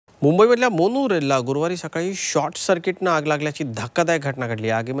मुंबईमधल्या मोनोरेलला गुरुवारी सकाळी शॉर्ट सर्किटनं आग लागल्याची धक्कादायक घटना घडली।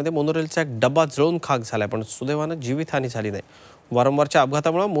 आगीमध्ये मोनोरेलचा एक डब्बा जळून खाक झालाय, पण सुदैवानं जीवितहानी झाली नाही। वारंवारच्या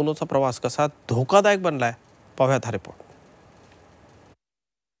अपघातामुळे मोनोचा प्रवास कसा धोकादायक बनलाय पाहूयात हा रिपोर्ट।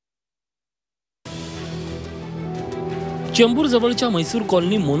 चेंबूर जवळच्या मैसूर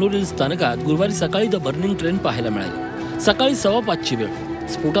कॉलनी मोनोरेल स्थानकात गुरुवारी सकाळी द बर्निंग ट्रेन पाहायला मिळाली। सकाळी 5:15ची वेळ,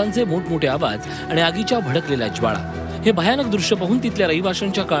 स्फोटांचे मोठमोठे आवाज आणि आगीच्या भडकलेल्या ज्वाळा हे भयानक दृश्य पाहून तिथल्या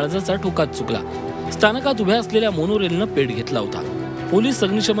रहिवाशांच्या काळजाचा ठोकाच चुकला। स्थानकात उभ्या असलेल्या मोनोरेलनं पेट घेतला होता। पोलीस,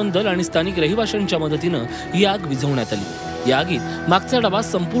 अग्निशमन दल आणि स्थानिक रहिवाशांच्या मदतीनं ही आग विझवण्यात आली। या आगीत मागचा डबा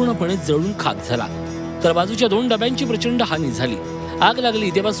संपूर्णपणे जळून खाक झाला, तर बाजूच्या 2 डब्यांची प्रचंड हानी झाली। आग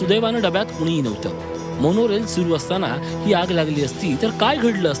लागली तेव्हा सुदैवानं डब्यात कुणीही नव्हतं। मोनोरेल सुरू असताना ही आग लागली असती तर काय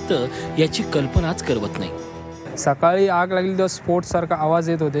घडलं असतं याची कल्पनाच करवत नाही। सकाळी आग लागली तेव्हा स्फोटसारखा आवाज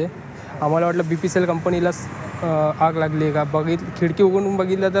येत होते। आम्हाला वाटलं बीपीसीएल कंपनीला आग लागली का, खिडकी उघडून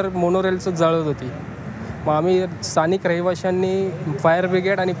बघितलं तर मोनोरेलचं जळत होती। मग आम्ही स्थानिक रहिवाशांनी फायर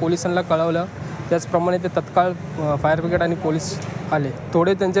ब्रिगेड आणि पोलिसांना कळवलं। त्याचप्रमाणे ते तत्काळ फायर ब्रिगेड आणि पोलीस आले।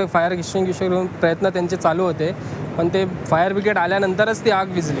 थोडे त्यांचे फायर एक्सटिंग्विशर घेऊन प्रयत्न त्यांचे चालू होते, पण ते फायर ब्रिगेड आल्यानंतरच ती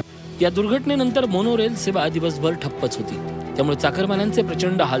आग विझली। या दुर्घटनेनंतर मोनोरेल सेवा दिवसभर ठप्पच होती, त्यामुळे चाकरमान्यांचे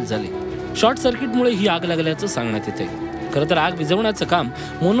प्रचंड हाल झाले। शॉर्ट सर्किटमुळे ही आग लागल्याचं सांगण्यात येते। खरं तर आग विझवण्याचं काम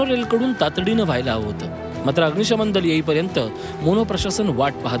मोनोरेलकडून तातडीनं व्हायला हवं होतं, मात्र अग्निशमन दल येईपर्यंत मोनो प्रशासन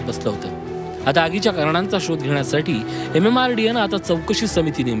वाट पाहत बसलं होतं। आता आगीच्या कारणांचा शोध घेण्यासाठी MMRDAनं आता चौकशी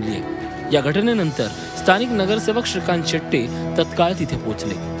समिती नेमली आहे। या घटनेनंतर स्थानिक नगरसेवक श्रीकांत शेट्टे तत्काळ तिथे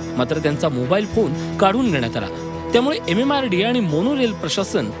पोहोचले, मात्र त्यांचा मोबाईल फोन काढून घेण्यात आला। त्यामुळे MMRDA आणि मोनोरेल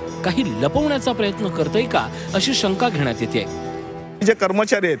प्रशासन काही लपवण्याचा प्रयत्न करतंय का अशी शंका घेण्यात येते। जे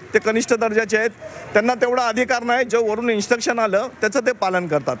कर्मचारी आहेत ते कनिष्ठ दर्जाचे आहेत, त्यांना तेवढा अधिकार नाही। जो वरून इन्स्ट्रक्शन आलं त्याचं ते पालन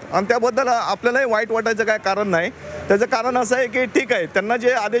करतात आणि त्याबद्दल आपल्यालाही वाईट वाटायचं काय कारण नाही। त्याचं कारण असं आहे की ठीक आहे, त्यांना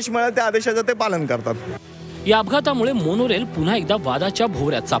जे आदेश मिळाले त्या आदेशाचं ते पालन करतात। या अपघातामुळे मोनोरेल पुन्हा एकदा वादाच्या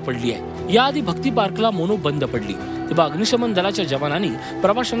भोवऱ्यात सापडली आहे। याआधी भक्ती पार्कला मोनो बंद पडली तेव्हा अग्निशमन दलाच्या जवानांनी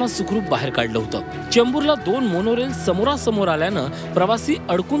प्रवाशांना सुखरूप बाहेर काढलं होतं। चेंबूरला 2 मोनोरेल समोरासमोर आल्यानं प्रवासी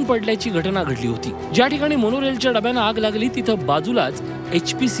अडकून पडल्याची घटना घडली होती। ज्या ठिकाणी मोनोरेलच्या डब्यानं आग लागली तिथं बाजूलाच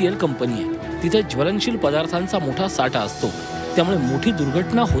HPCL कंपनी आहे। तिथे ज्वलनशील पदार्थांचा मोठा साठा असतो, त्यामुळे मोठी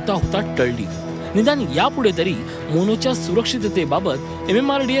दुर्घटना होता होता टळली। निदान यापुढे तरी मोनोच्या सुरक्षिततेबाबत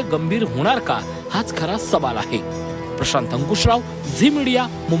MMRDA गंभीर होणार का हाच खरा सवाल आहे। Prashant Ankushrao, Zee media,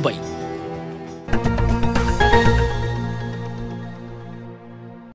 Mumbai.